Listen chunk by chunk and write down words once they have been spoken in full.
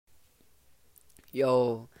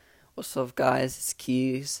Yo, what's up, guys? It's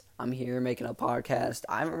Keys. I'm here making a podcast.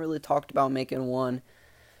 I haven't really talked about making one,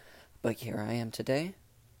 but here I am today.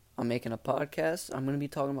 I'm making a podcast. I'm going to be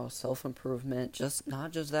talking about self improvement. Just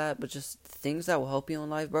not just that, but just things that will help you in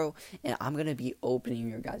life, bro. And I'm going to be opening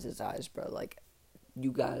your guys' eyes, bro. Like,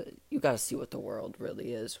 you got to see what the world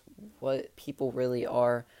really is, what people really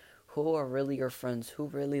are, who are really your friends, who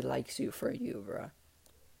really likes you for you, bro.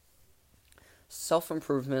 Self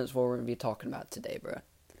improvement is what we're going to be talking about today, bro.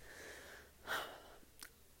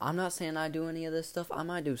 I'm not saying I do any of this stuff. I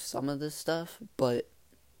might do some of this stuff, but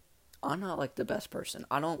I'm not like the best person.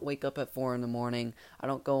 I don't wake up at 4 in the morning. I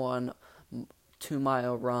don't go on 2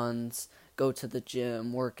 mile runs, go to the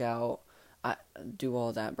gym, work out. I do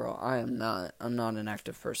all that, bro. I'm not an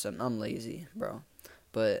active person. I'm lazy, bro.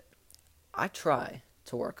 But I try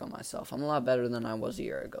to work on myself. I'm a lot better than I was a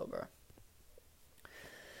year ago, bro.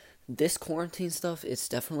 This quarantine stuff, it's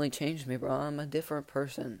definitely changed me, bro. I'm a different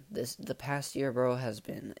person. The past year, bro,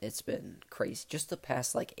 it's been crazy. Just the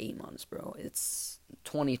past like 8 months, bro. It's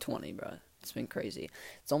 2020, bro. It's been crazy.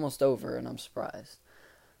 It's almost over, and I'm surprised.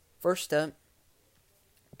 First step,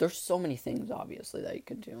 there's so many things obviously that you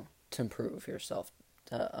can do to improve yourself,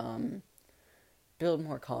 to build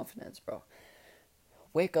more confidence, bro.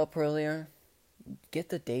 Wake up earlier, get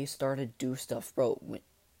the day started, do stuff, bro.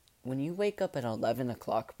 When you wake up at 11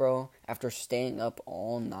 o'clock, bro, after staying up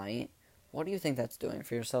all night, what do you think that's doing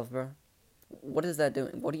for yourself, bro? What is that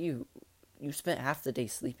doing? You spent half the day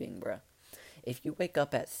sleeping, bro. If you wake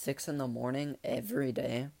up at 6 in the morning every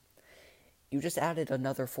day, you just added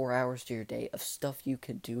another 4 hours to your day of stuff you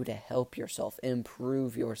could do to help yourself,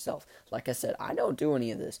 improve yourself. Like I said, I don't do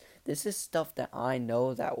any of this. This is stuff that I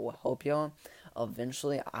know that will help y'all.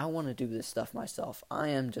 Eventually, I want to do this stuff myself.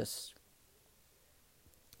 I don't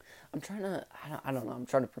know, I'm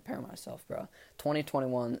trying to prepare myself, bro.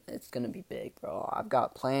 2021, it's going to be big, bro. I've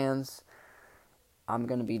got plans. I'm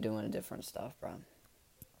going to be doing different stuff, bro.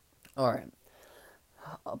 Alright.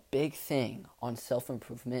 A big thing on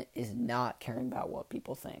self-improvement is not caring about what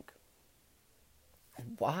people think.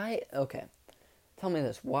 Why? Okay. Tell me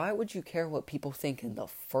this. Why would you care what people think in the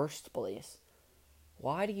first place?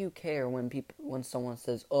 Why do you care when someone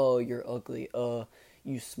says, "Oh, you're ugly.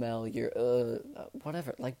 You smell. You're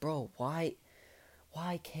whatever." Like, bro, why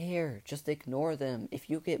care? Just ignore them. If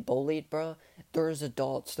you get bullied, bro, there's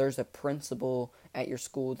adults, there's a principal at your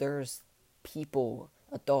school, there's people,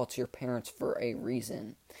 adults, your parents for a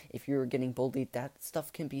reason. If you're getting bullied, that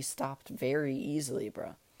stuff can be stopped very easily,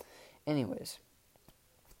 bro. Anyways,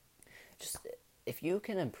 just if you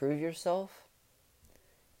can improve yourself,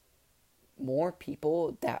 more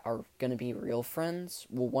people that are going to be real friends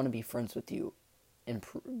will want to be friends with you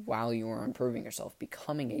while you are improving yourself,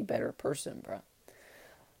 becoming a better person, bro.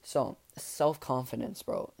 So, self-confidence,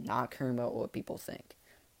 bro, not caring about what people think.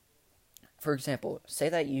 For example, say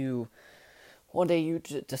that one day you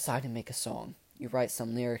decide to make a song. You write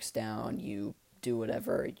some lyrics down, you do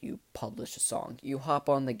whatever, you publish a song. You hop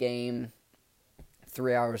on the game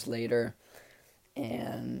 3 hours later,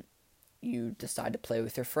 and you decide to play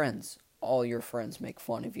with your friends. All your friends make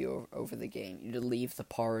fun of you over the game. You leave the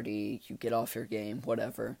party, you get off your game,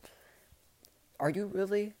 whatever. You're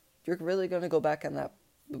really going to go back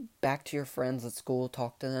to your friends at school,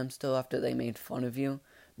 talk to them still after they made fun of you?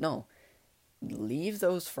 No. Leave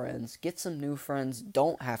those friends, get some new friends,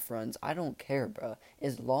 don't have friends. I don't care, bro.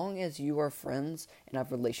 As long as you are friends and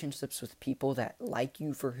have relationships with people that like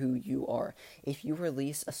you for who you are. If you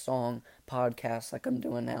release a song, podcast like I'm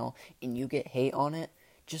doing now, and you get hate on it,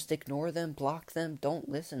 just ignore them, block them, don't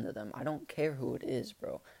listen to them. I don't care who it is,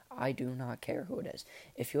 bro. I do not care who it is.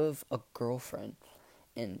 If you have a girlfriend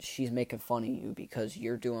and she's making fun of you because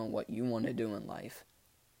you're doing what you want to do in life,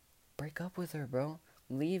 break up with her, bro.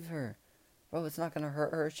 Leave her. Bro, it's not going to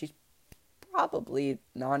hurt her. She's probably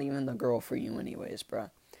not even the girl for you anyways,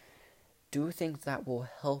 bro. Do things that will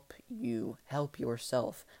help you, help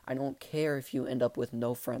yourself. I don't care if you end up with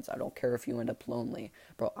no friends. I don't care if you end up lonely.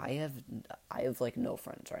 Bro, I have like no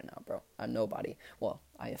friends right now, bro. I'm nobody. Well,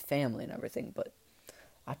 I have family and everything, but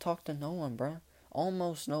I talk to no one, bro.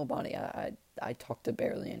 Almost nobody. I talk to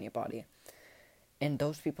barely anybody. And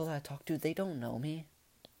those people that I talk to, they don't know me.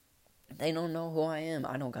 They don't know who I am.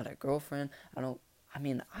 I don't got a girlfriend. I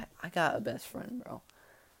got a best friend, bro.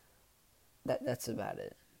 That's about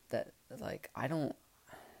it.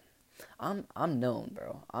 I'm known,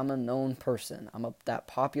 bro. I'm a known person. That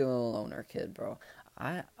popular loner kid, bro.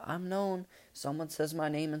 I'm known. Someone says my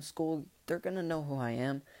name in school, they're gonna know who I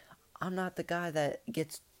am. I'm not the guy that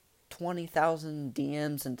gets 20,000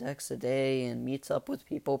 DMs and texts a day and meets up with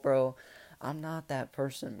people, bro. I'm not that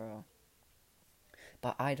person, bro.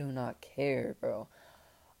 but I do not care, bro.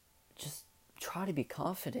 Just try to be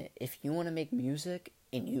confident. If you want to make music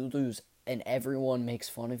and you lose and everyone makes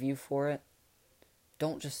fun of you for it,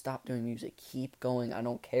 don't just stop doing music. Keep going. I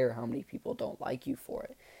don't care how many people don't like you for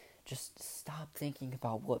it. Just stop thinking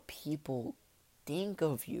about what people think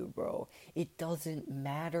of you, bro. It doesn't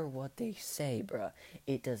matter what they say, bro.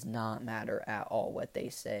 It does not matter at all what they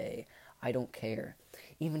say. I don't care.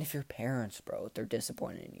 Even if your parents, bro, they're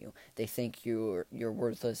disappointed in you. They think you're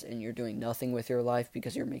worthless and you're doing nothing with your life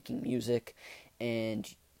because you're making music,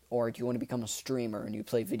 and or you want to become a streamer and you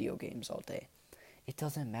play video games all day. It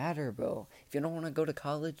doesn't matter, bro. If you don't want to go to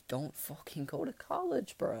college, don't fucking go to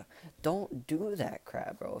college, bro. Don't do that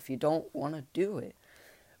crap, bro. If you don't want to do it.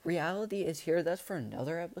 Reality is here. That's for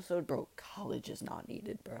another episode, bro. College is not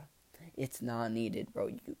needed, bro. It's not needed,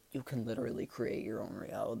 bro. You can literally create your own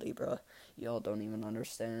reality, bro. Y'all don't even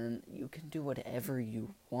understand. You can do whatever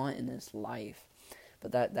you want in this life.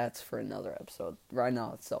 But that's for another episode. Right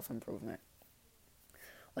now, it's self-improvement.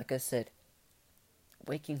 Like I said,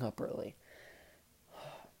 waking up early,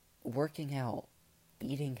 working out,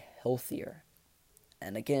 eating healthier.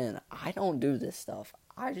 And again, I don't do this stuff.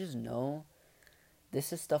 I just know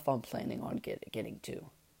this is stuff I'm planning on getting to,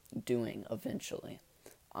 doing eventually.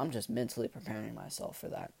 I'm just mentally preparing myself for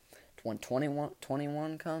that. When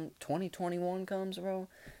 2021 comes, bro,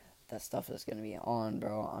 that stuff is going to be on,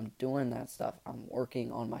 bro. I'm doing that stuff. I'm working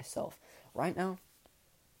on myself. Right now,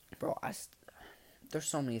 bro, there's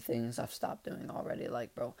so many things I've stopped doing already.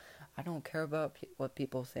 Like, bro, I don't care about what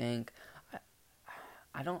people think.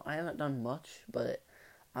 I haven't done much, but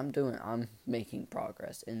I'm making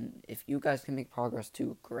progress. And if you guys can make progress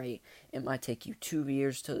too, great. It might take you 2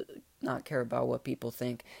 years to not care about what people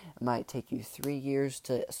think. It might take you 3 years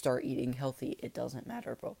to start eating healthy. It doesn't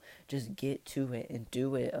matter, bro. Just get to it and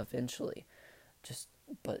do it eventually.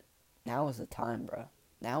 But now is the time, bro.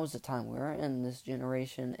 Now is the time. We're in this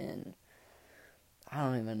generation, and I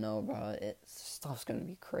don't even know, bro. Stuff's gonna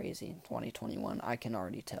be crazy in 2021. I can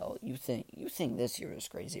already tell. You think this year is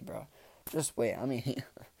crazy, bro? Just wait. I mean,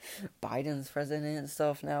 Biden's president and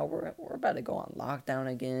stuff now. We're about to go on lockdown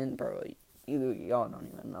again, bro. Y'all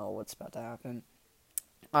don't even know what's about to happen.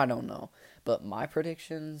 I don't know, but my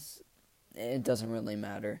predictions, it doesn't really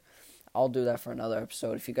matter. I'll do that for another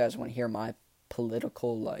episode if you guys want to hear my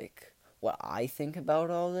political, like, what I think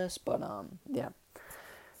about all this. But yeah.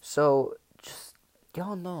 So just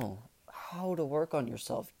y'all know how to work on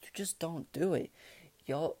yourself. You just don't do it.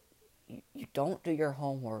 You don't do your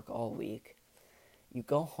homework all week. You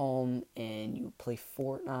go home and you play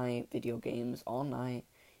Fortnite video games all night.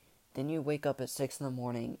 Then you wake up at 6 in the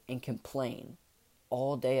morning and complain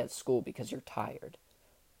all day at school because you're tired.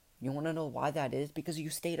 You want to know why that is? Because you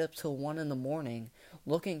stayed up till 1 in the morning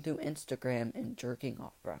looking through Instagram and jerking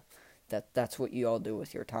off, bro. That's what you all do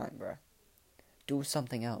with your time, bro. Do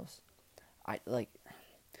something else.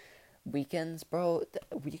 Weekends, bro.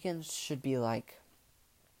 Weekends should be like,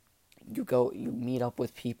 you meet up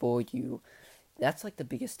with people, that's like the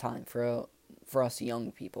biggest time for us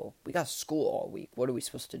young people. We got school all week. What are we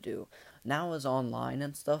supposed to do? Now is online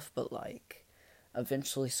and stuff, but like,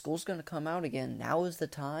 eventually school's gonna come out again. Now is the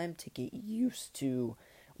time to get used to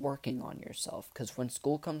working on yourself, because when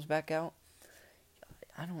school comes back out,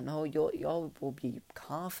 I don't know, y'all will be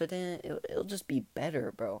confident. It'll just be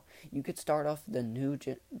better, bro. You could start off the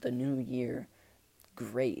new year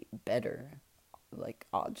great, better. Like,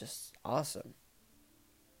 just awesome.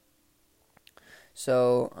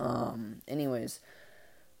 So, anyways,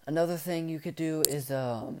 another thing you could do is,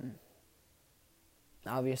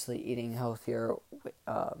 obviously eating healthier,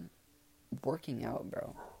 working out,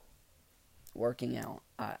 bro. Working out.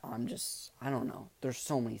 I don't know. There's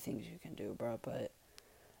so many things you can do, bro, but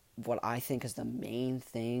what I think is the main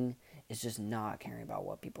thing is just not caring about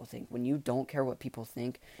what people think. When you don't care what people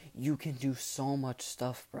think, you can do so much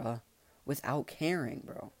stuff, bro, without caring,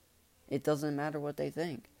 bro. It doesn't matter what they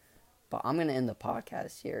think. But I'm going to end the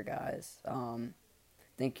podcast here, guys.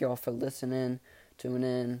 Thank you all for listening, tuning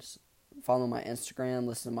in, follow my Instagram,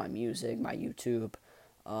 listen to my music, my YouTube.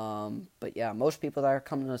 But yeah, most people that are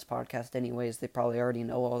coming to this podcast anyways, they probably already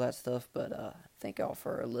know all that stuff. But thank y'all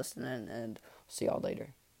for listening, and see y'all later.